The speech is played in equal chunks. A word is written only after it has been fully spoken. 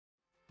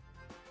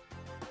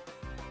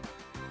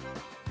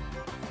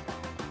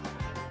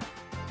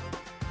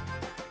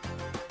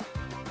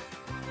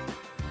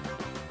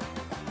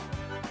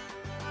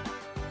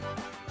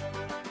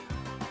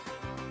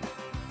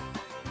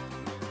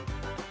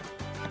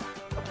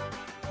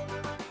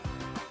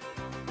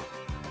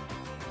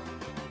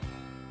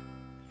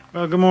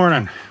Well, good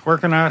morning.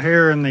 Working out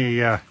here in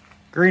the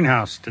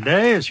greenhouse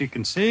today, as you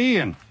can see,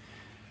 and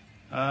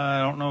I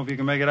don't know if you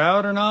can make it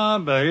out or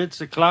not, but it's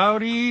a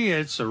cloudy,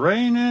 it's a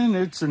raining,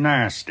 it's a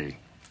nasty.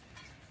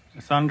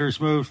 The thunder's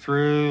moved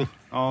through,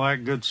 all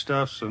that good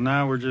stuff, so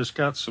now we're just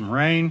got some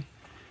rain.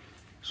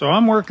 So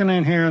I'm working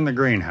in here in the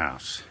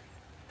greenhouse.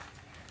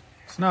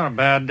 It's not a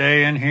bad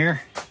day in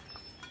here.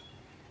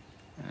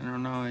 I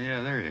don't know,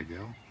 yeah, there you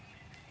go.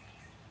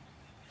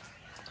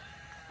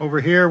 Over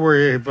here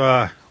we're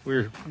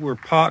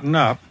potting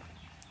up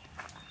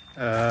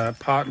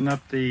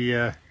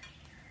the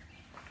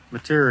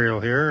material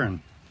here,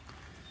 and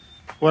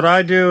what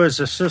I do is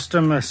a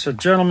system. It's a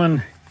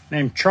gentleman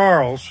named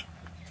Charles.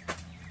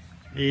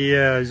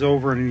 He's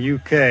over in the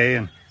UK,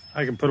 and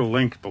I can put a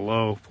link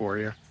below for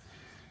you.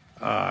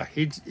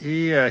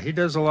 He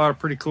does a lot of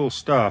pretty cool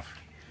stuff.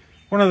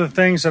 One of the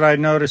things that I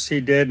noticed he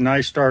did, and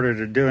I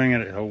started doing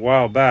it a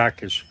while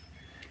back, is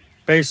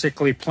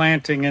basically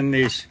planting in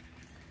these.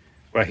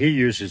 Well, he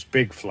uses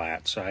big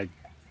flats. I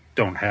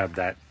don't have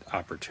that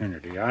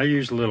opportunity. I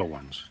use little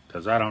ones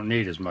because I don't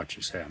need as much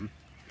as him.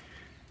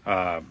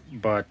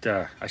 But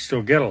I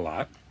still get a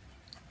lot.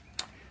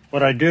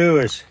 What I do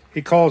is,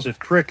 he calls it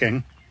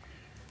pricking.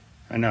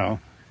 I know,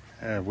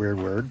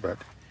 weird word, but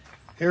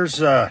here's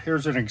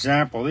an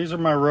example. These are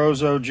my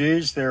Rose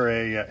OGs. They're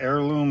a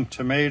heirloom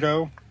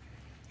tomato.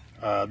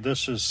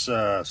 This is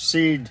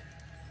seed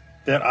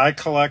that I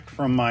collect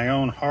from my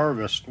own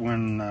harvest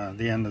when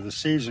the end of the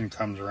season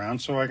comes around,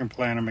 so I can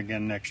plant them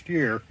again next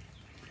year.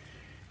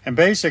 And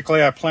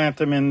basically I plant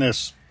them in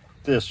this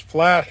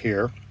flat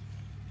here.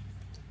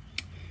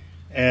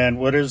 And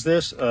what is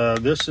this?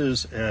 This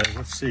is,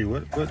 let's see,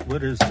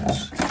 what is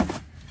this?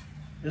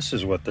 This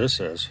is what this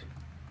is.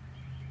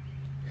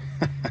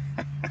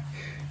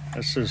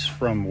 This is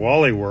from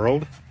Wally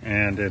World,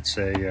 and it's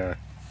a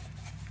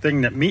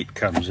thing that meat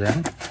comes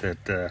in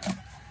that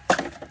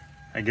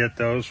I get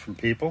those from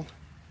people.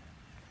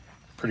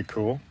 Pretty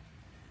cool.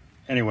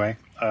 Anyway,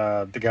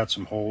 they got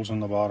some holes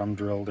in the bottom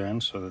drilled in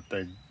so that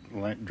they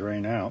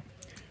drain out.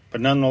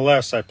 But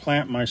nonetheless, I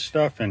plant my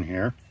stuff in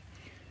here.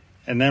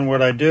 And then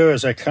what I do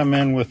is I come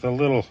in with a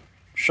little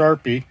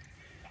Sharpie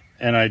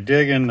and I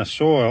dig in the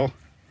soil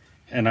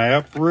and I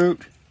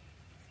uproot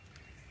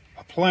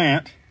a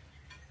plant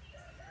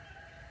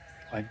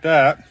like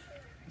that.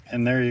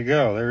 And there you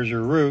go. There's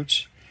your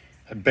roots.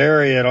 I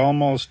bury it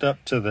almost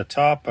up to the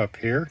top up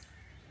here.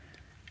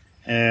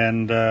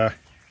 And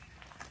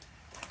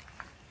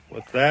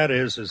what that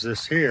is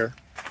this here.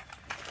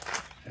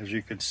 As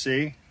you can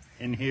see,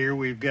 in here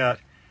we've got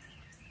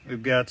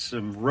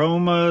some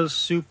Romas,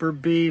 super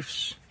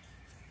beefs,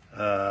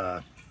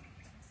 yellow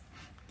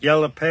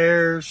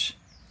pears,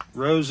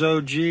 Rose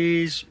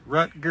OGs,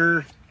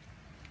 Rutger.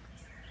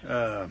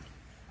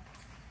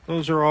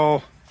 Those are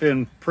all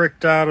been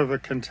pricked out of the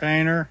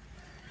container.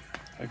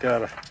 I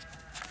got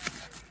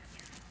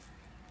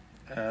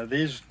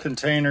these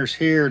containers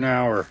here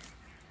now are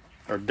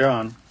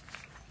done.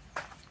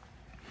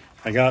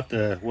 I got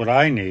what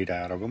I need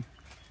out of them.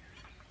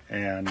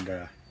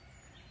 And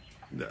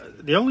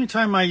the only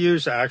time I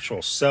use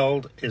actual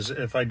celled is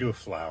if I do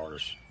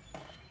flowers.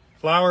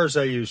 Flowers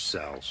I use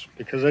cells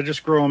because I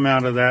just grow them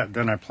out of that,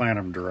 then I plant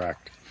them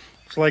direct.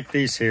 It's like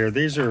these here.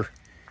 These are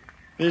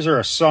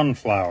a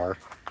sunflower,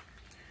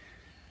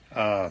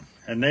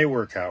 and they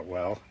work out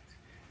well.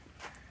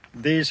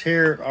 These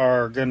here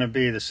are going to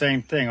be the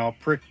same thing. I'll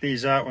prick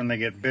these out when they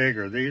get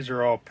bigger. These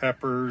are all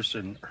peppers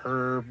and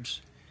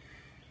herbs.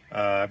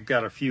 I've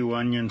got a few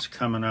onions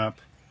coming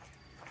up.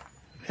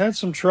 Had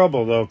some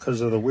trouble though because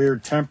of the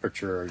weird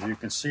temperature. As you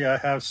can see, I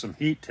have some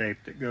heat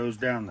tape that goes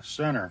down the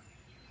center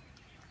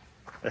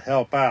to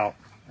help out,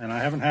 and I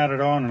haven't had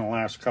it on in the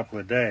last couple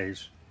of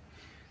days,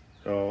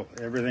 so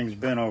everything's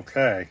been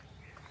okay.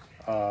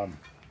 Over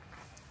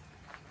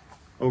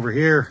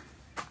here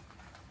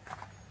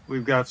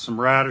we've got some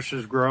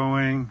radishes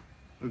growing.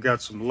 We've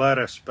got some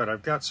lettuce, but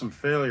I've got some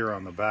failure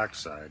on the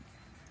backside.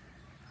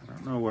 I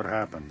don't know what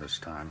happened this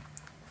time.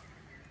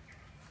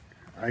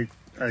 I'm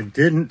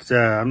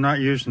not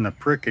using the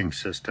pricking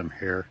system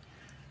here,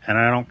 and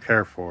I don't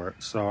care for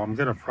it. So I'm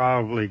going to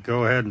probably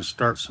go ahead and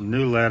start some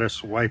new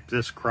lettuce, wipe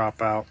this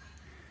crop out,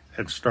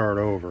 and start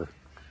over.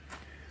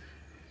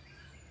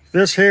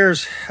 This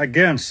here's,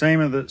 again,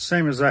 same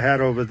as I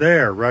had over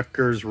there.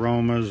 Rutgers,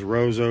 Romas,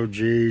 Rose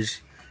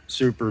OGs,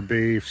 super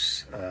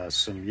beefs,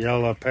 some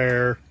yellow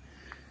pear.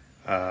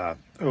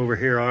 Over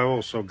here I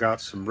also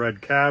got some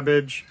red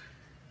cabbage.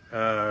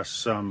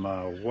 Some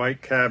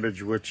white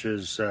cabbage, which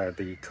is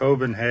the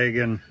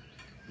Copenhagen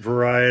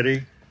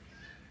variety.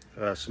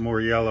 Some more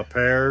yellow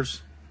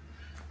pears.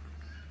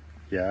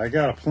 Yeah, I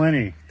got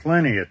plenty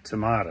of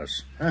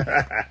tomatoes.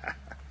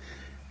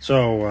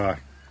 So,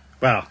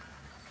 well,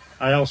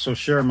 I also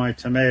share my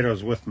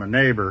tomatoes with my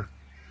neighbor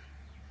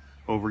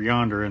over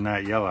yonder in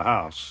that yellow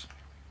house.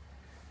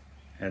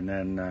 And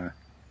then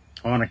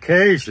on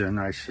occasion,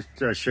 I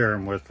share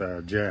them with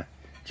a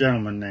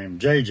gentleman named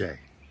JJ.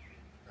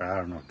 I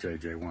don't know if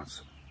JJ wants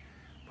them,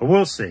 but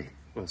we'll see.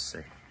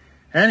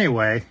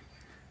 Anyway,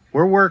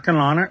 we're working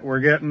on it. We're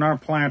getting our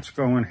plants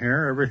going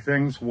here.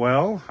 Everything's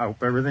well. I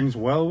hope everything's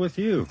well with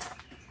you.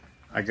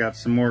 I got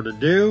some more to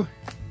do,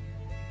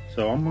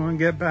 so I'm going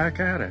to get back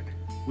at it.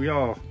 We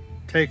all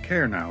take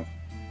care now.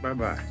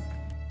 Bye-bye.